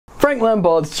Frank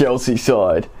Lampard's Chelsea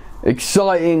side.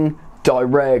 Exciting,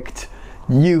 direct,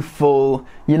 youthful,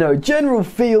 general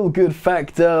feel-good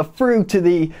factor through to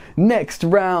the next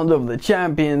round of the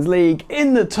Champions League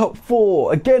in the top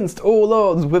 4 against all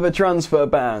odds with a transfer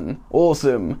ban.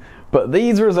 Awesome. But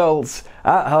these results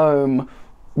at home,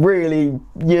 really,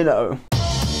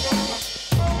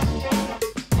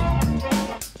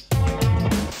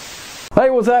 Hey,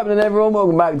 what's happening everyone?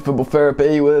 Welcome back to Football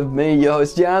Therapy with me, your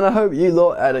host Jan. I hope you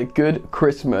lot had a good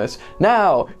Christmas.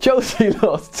 Now, Chelsea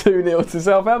lost 2-0 to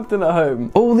Southampton at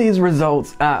home. All these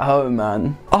results at home,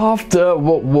 man. After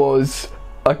what was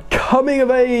a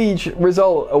coming-of-age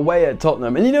result away at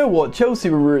Tottenham. And you know what?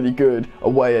 Chelsea were really good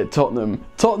away at Tottenham.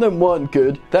 Tottenham weren't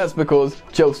good. That's because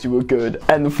Chelsea were good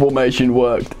and the formation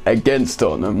worked against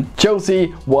Tottenham.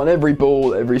 Chelsea won every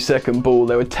ball, every second ball.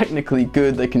 They were technically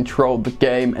good. They controlled the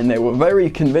game and they were very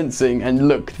convincing and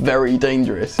looked very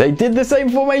dangerous. They did the same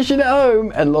formation at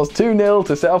home and lost 2-0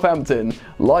 to Southampton.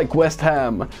 Like West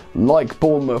Ham, like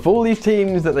Bournemouth. All these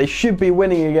teams that they should be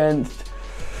winning against.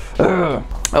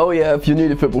 Oh yeah, if you're new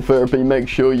to Football Therapy, make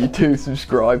sure you do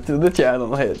subscribe to the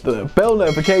channel, hit the bell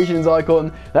notifications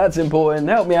icon, that's important,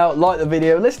 help me out, like the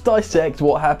video. Let's dissect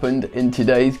what happened in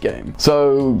today's game.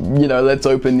 So, let's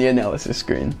open the analysis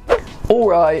screen.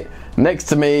 Alright, next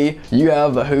to me, you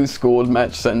have the Who Scored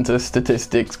Match Center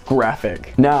statistics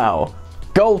graphic. Now,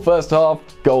 goal first half,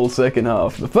 goal second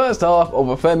half. The first half of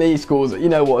Femi scores,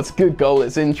 it's a good goal,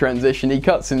 it's in transition, he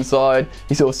cuts inside,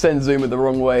 he sort of sends Zuma the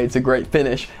wrong way, it's a great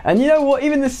finish. And you know what,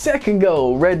 even the second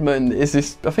goal, Redmond is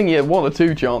this, I think he had 1 or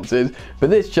 2 chances, but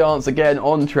this chance again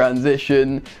on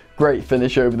transition, great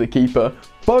finish over the keeper.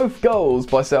 Both goals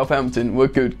by Southampton were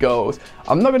good goals.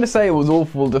 I'm not going to say it was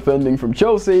awful defending from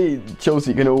Chelsea.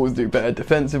 Chelsea can always do better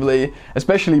defensively,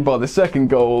 especially by the second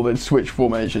goal, they switched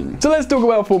formation. So let's talk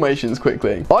about formations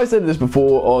quickly. I said this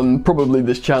before on probably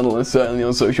this channel and certainly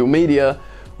on social media.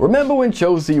 Remember when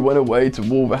Chelsea went away to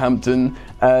Wolverhampton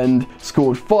and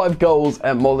scored 5 goals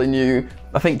at Molineux?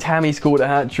 I think Tammy scored a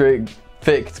hat-trick.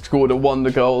 Vic scored a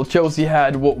wonder goal. Chelsea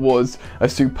had what was a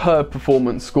superb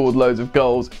performance, scored loads of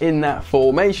goals in that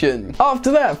formation.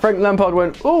 After that, Frank Lampard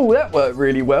went, oh, that worked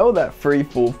really well, that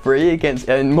 3-4-3 against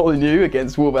Molineux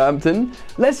against Wolverhampton.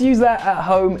 Let's use that at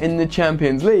home in the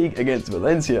Champions League against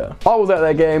Valencia. I was at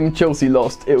that game, Chelsea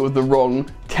lost. It was the wrong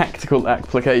tactical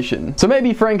application. So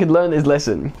maybe Frank had learned his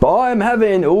lesson. But I'm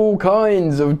having all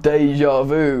kinds of deja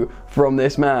vu from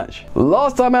this match.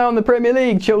 Last time out in the Premier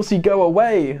League, Chelsea go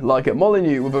away, like at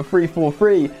Molineux, with a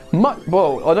 3-4-3.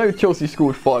 Well, I know Chelsea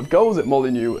scored 5 goals at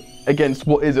Molineux against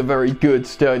what is a very good,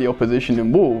 sturdy opposition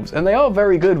in Wolves, and they are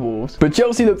very good Wolves. But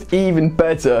Chelsea looked even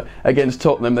better against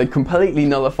Tottenham. They completely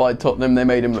nullified Tottenham. They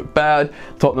made them look bad.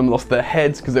 Tottenham lost their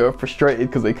heads because they were frustrated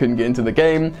because they couldn't get into the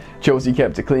game. Chelsea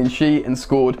kept a clean sheet and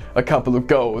scored a couple of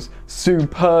goals.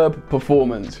 Superb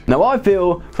performance. Now I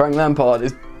feel Frank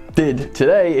Lampard did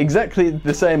today exactly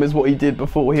the same as what he did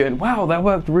before. He went, wow, that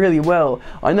worked really well.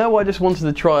 I know I just wanted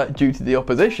to try it due to the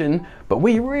opposition, but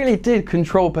we really did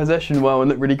control possession well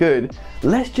and look really good.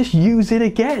 Let's just use it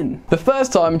again. The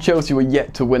first time Chelsea were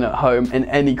yet to win at home in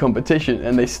any competition,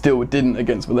 and they still didn't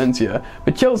against Valencia.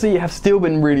 But Chelsea have still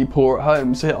been really poor at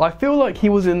home, so I feel like he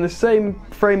was in the same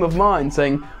frame of mind,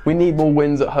 saying we need more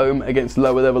wins at home against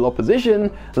lower level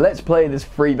opposition. Let's play this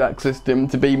 3-back system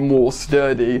to be more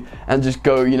sturdy and just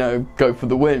go, go for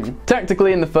the win.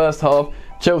 Tactically in the first half,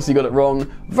 Chelsea got it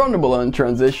wrong, vulnerable on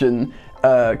transition,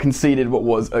 conceded what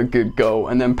was a good goal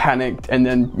and then panicked and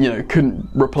then, couldn't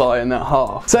reply in that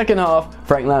half. Second half,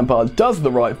 Frank Lampard does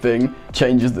the right thing,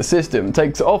 changes the system,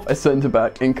 takes off a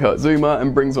centre-back in Kurt Zouma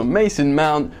and brings on Mason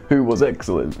Mount, who was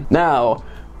excellent. Now,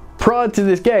 prior to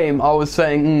this game, I was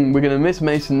saying, we're going to miss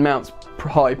Mason Mount's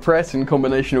high press and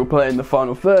combinational play in the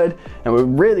final third, and we're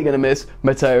really going to miss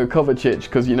Mateo Kovacic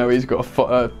because he's got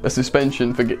a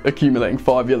suspension for accumulating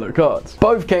 5 yellow cards.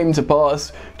 Both came to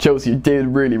pass. Chelsea did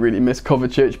really miss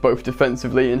Kovacic, both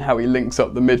defensively and how he links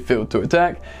up the midfield to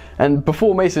attack. And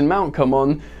before Mason Mount come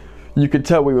on, you could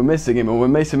tell we were missing him, and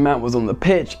when Mason Mount was on the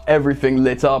pitch, everything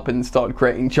lit up and started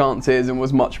creating chances and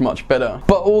was much better.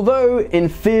 But although in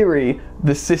theory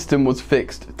the system was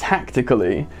fixed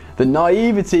tactically, the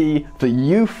naivety, the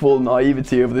youthful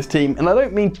naivety of this team, and I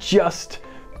don't mean just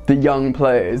the young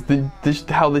players, just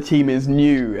how the team is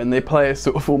new and they play a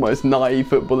sort of almost naive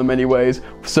football in many ways,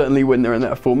 certainly when they're in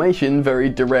that formation, very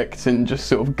direct and just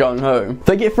sort of gung-ho.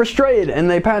 They get frustrated and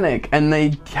they panic and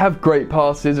they have great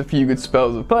passes, a few good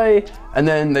spells of play, and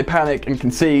then they panic and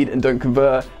concede and don't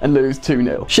convert and lose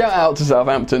 2-0. Shout out to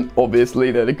Southampton,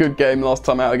 obviously they had a good game last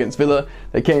time out against Villa.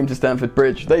 They came to Stamford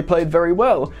Bridge, they played very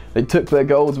well, they took their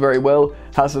goals very well.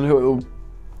 Hudson-Odoi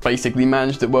basically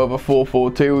managed it well with a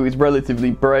 4-4-2. He was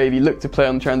relatively brave, he looked to play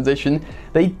on transition.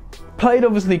 They played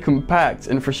obviously compact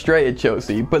and frustrated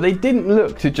Chelsea, but they didn't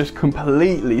look to just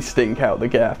completely stink out the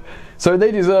gaff. So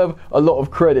they deserve a lot of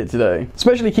credit today,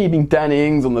 especially keeping Danny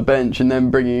Ings on the bench and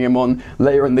then bringing him on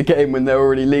later in the game when they're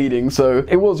already leading. So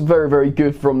it was very, very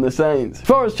good from the Saints. As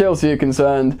far as Chelsea are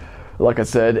concerned, like I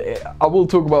said, I will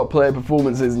talk about player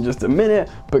performances in just a minute,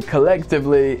 but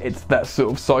collectively it's that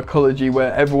sort of psychology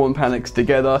where everyone panics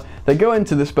together. They go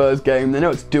into the Spurs game, they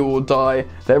know it's do or die,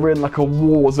 they're in like a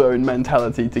war zone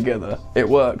mentality together. It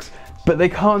works. But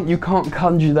you can't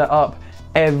conjure that up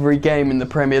every game in the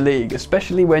Premier League,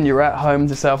 especially when you're at home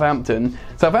to Southampton.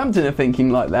 Southampton are thinking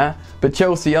like that, but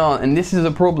Chelsea aren't, and this is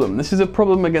a problem. This is a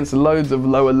problem against loads of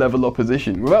lower level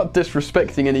opposition, without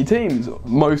disrespecting any teams.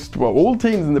 All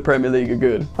teams in the Premier League are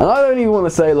good. And I don't even want to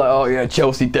say like, oh yeah,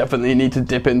 Chelsea definitely need to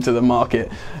dip into the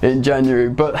market in January,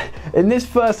 but in this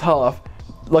first half,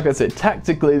 like I said,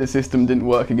 tactically the system didn't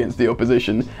work against the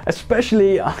opposition,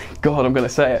 especially, God, I'm going to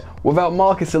say it, without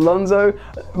Marcos Alonso.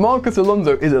 Marcos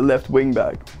Alonso is a left wing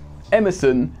back.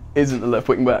 Emerson isn't a left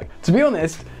wing back. To be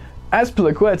honest,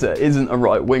 Azpilicueta isn't a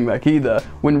right wing back either.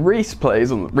 When Reece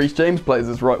James plays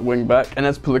as right wing back and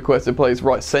Azpilicueta plays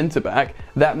right centre back,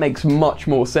 that makes much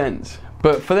more sense.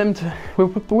 But for them to,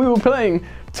 we were playing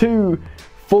two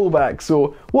fullbacks,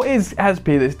 or what is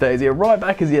Azpi this day? Is he a right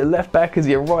back? Is he a left back? Is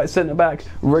he a right centre back?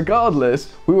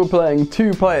 Regardless, we were playing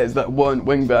two players that weren't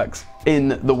wing backs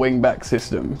in the wing back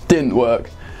system. Didn't work.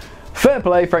 Fair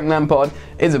play, Frank Lampard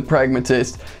is a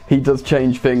pragmatist. He does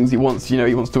change things. He wants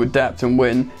to adapt and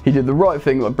win. He did the right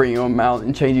thing by bringing on Mount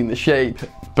and changing the shape,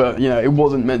 but it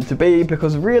wasn't meant to be,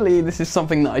 because really this is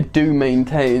something that I do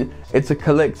maintain. It's a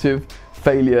collective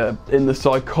failure in the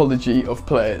psychology of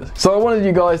players. So I wanted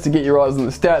you guys to get your eyes on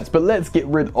the stats, but let's get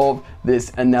rid of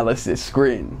this analysis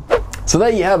screen. So there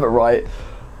you have it, right?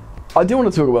 I do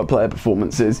want to talk about player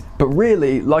performances, but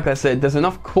really, like I said, there's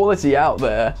enough quality out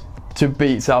there to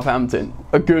beat Southampton.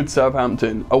 A good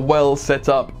Southampton, a well set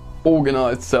up,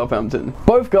 organised Southampton.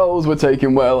 Both goals were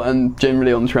taken well and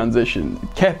generally on transition.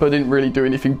 Kepa didn't really do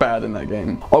anything bad in that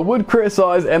game. I would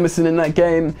criticise Emerson in that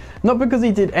game, not because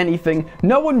he did anything,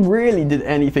 no one really did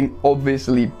anything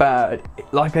obviously bad.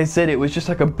 Like I said, it was just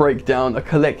like a breakdown, a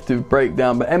collective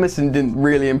breakdown, but Emerson didn't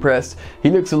really impress. He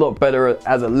looks a lot better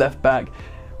as a left back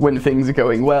when things are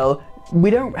going well. We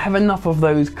don't have enough of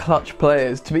those clutch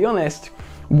players, to be honest.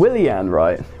 Willian,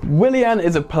 right? Willian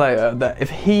is a player that if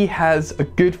he has a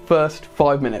good first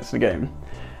 5 minutes of the game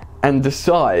and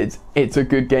decides it's a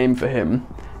good game for him,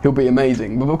 he'll be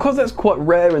amazing. But because that's quite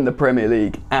rare in the Premier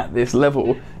League at this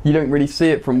level, you don't really see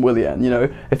it from Willian.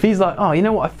 If he's like, oh, you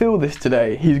know what, I feel this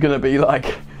today, he's going to be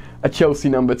like a Chelsea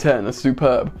number 10, a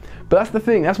superb. But that's the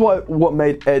thing, that's what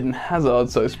made Eden Hazard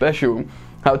so special.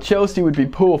 How Chelsea would be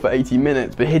poor for 80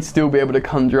 minutes, but he'd still be able to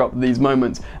conjure up these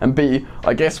moments and be,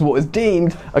 I guess, what is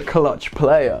deemed a clutch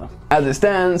player. As it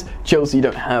stands, Chelsea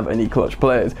don't have any clutch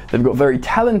players. They've got very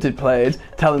talented players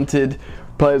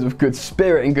with good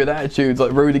spirit and good attitudes,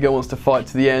 like Rudiger wants to fight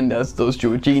to the end, as does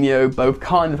Jorginho. Both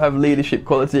kind of have leadership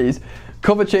qualities.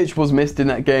 Kovacic was missed in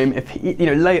that game. If he,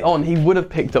 late on, he would have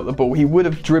picked up the ball, he would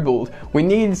have dribbled. We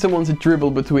needed someone to dribble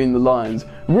between the lines.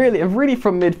 Really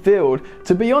from midfield.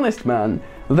 To be honest, man,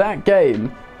 that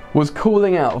game was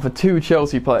calling out for two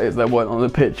Chelsea players that weren't on the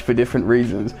pitch for different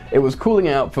reasons. It was calling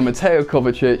out for Mateo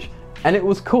Kovacic, and it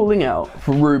was calling out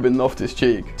for Ruben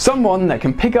Loftus-Cheek. Someone that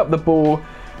can pick up the ball,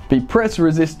 be press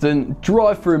resistant,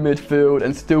 drive through midfield,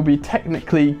 and still be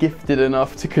technically gifted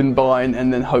enough to combine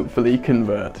and then hopefully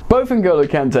convert. Both N'Golo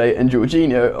Kante and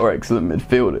Jorginho are excellent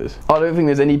midfielders. I don't think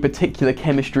there's any particular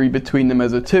chemistry between them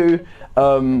as a two,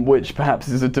 which perhaps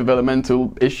is a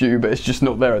developmental issue, but it's just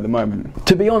not there at the moment.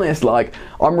 To be honest,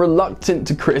 I'm reluctant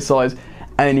to criticise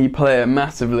any player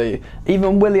massively.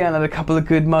 Even Willian had a couple of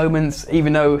good moments,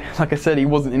 even though, like I said, he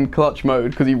wasn't in clutch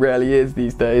mode, because he rarely is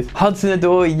these days.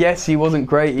 Hudson-Odoi, yes, he wasn't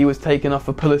great, he was taken off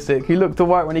for Pulisic, he looked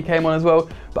alright when he came on as well,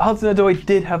 but Hudson-Odoi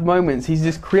did have moments. He's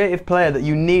this creative player that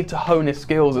you need to hone his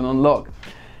skills and unlock.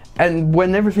 And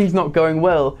when everything's not going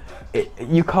well,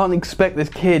 you can't expect this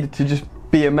kid to just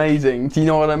be amazing, do you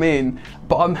know what I mean?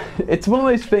 But it's one of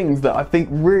those things that I think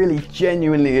really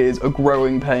genuinely is a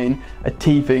growing pain, a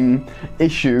teething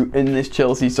issue in this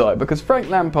Chelsea side, because Frank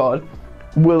Lampard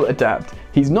will adapt.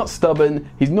 He's not stubborn,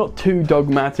 he's not too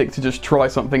dogmatic to just try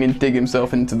something and dig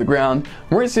himself into the ground.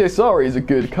 Maurizio Sarri is a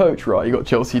good coach, right? He got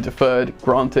Chelsea to third,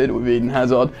 granted, with Eden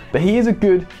Hazard, but he is a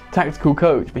good tactical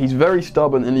coach, but he's very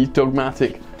stubborn and he's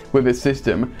dogmatic with his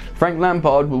system. Frank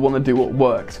Lampard will want to do what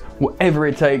works, whatever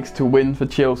it takes to win for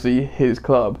Chelsea, his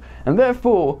club. And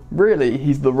therefore, really,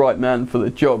 he's the right man for the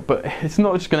job. But it's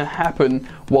not just going to happen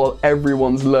while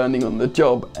everyone's learning on the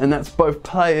job, and that's both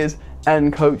players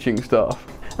and coaching staff.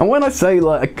 And when I say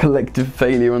like a collective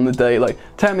failure on the day, like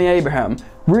Tammy Abraham,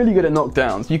 really good at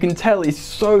knockdowns. You can tell he's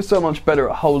so much better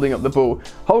at holding up the ball.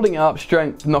 Holding it up,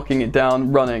 strength, knocking it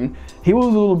down, running. He was a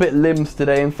little bit limbs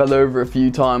today and fell over a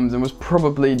few times and was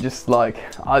probably just like,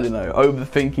 I don't know,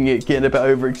 overthinking it, getting a bit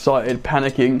overexcited,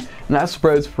 panicking, and that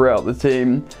spreads throughout the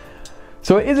team.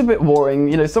 So it is a bit worrying.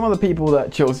 You know, some of the people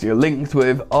that Chelsea are linked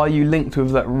with, are you linked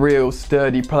with that real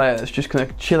sturdy player that's just going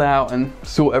to chill out and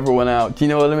sort everyone out? Do you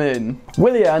know what I mean?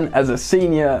 Willian, as a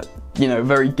senior, you know,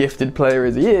 very gifted player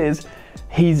as he is,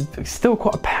 he's still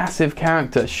quite a passive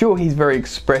character. Sure, he's very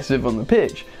expressive on the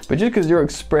pitch, but just because you're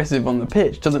expressive on the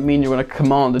pitch doesn't mean you're going to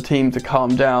command a team to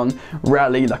calm down,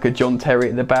 rally like a John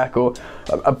Terry at the back, or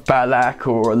a Ballack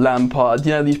or a Lampard.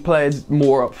 You know, these players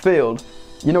more upfield.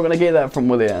 You're not going to get that from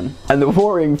Willian. And the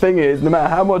worrying thing is, no matter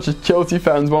how much Chelsea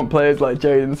fans want players like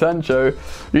Jadon Sancho,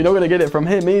 you're not going to get it from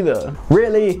him either.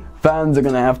 Really, fans are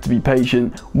going to have to be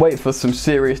patient, wait for some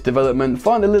serious development,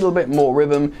 find a little bit more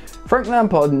rhythm. Frank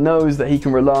Lampard knows that he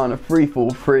can rely on a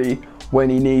 3-4-3 when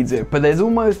he needs it, but there's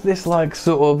almost this like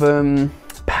sort of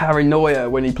paranoia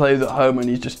when he plays at home, and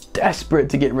he's just desperate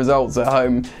to get results at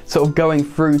home, sort of going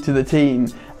through to the team.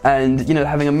 And, you know,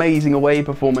 having amazing away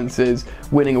performances,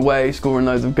 winning away, scoring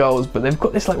loads of goals, but they've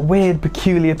got this like weird,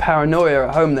 peculiar paranoia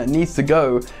at home that needs to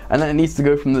go, and that needs to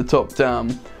go from the top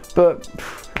down. But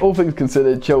all things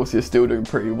considered, Chelsea are still doing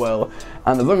pretty well,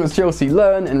 and as long as Chelsea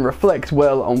learn and reflect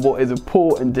well on what is a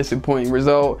poor and disappointing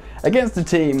result against a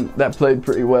team that played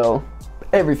pretty well,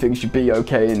 everything should be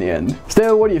okay in the end.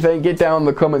 Still, what do you think? Get down in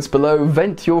the comments below,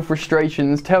 vent your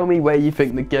frustrations, tell me where you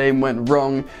think the game went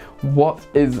wrong. What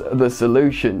is the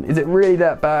solution? Is it really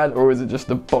that bad, or is it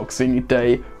just a Boxing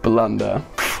Day blunder?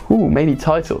 Ooh, maybe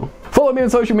title. Follow me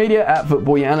on social media at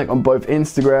Football Yannick on both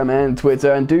Instagram and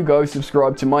Twitter, and do go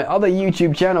subscribe to my other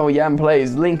YouTube channel, Yan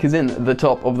Plays. Link is in the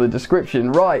top of the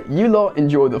description. Right, you lot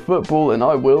enjoy the football, and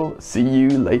I will see you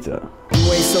later.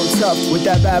 You ain't so tough with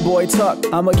that bad boy talk.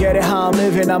 I'ma get it how I'm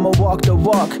living, I'ma walk the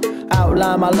walk.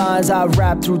 Outline my lines, I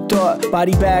rap through thought.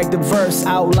 Body bag the verse,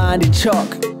 outlined in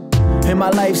chalk. In my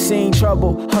life seen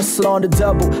trouble, hustle on the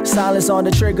double. Silence on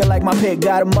the trigger like my pick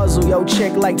got a muzzle. Yo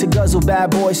chick like to guzzle,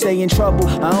 bad boy stay in trouble.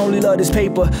 I only love this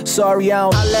paper, sorry I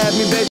don't. I laugh me baby.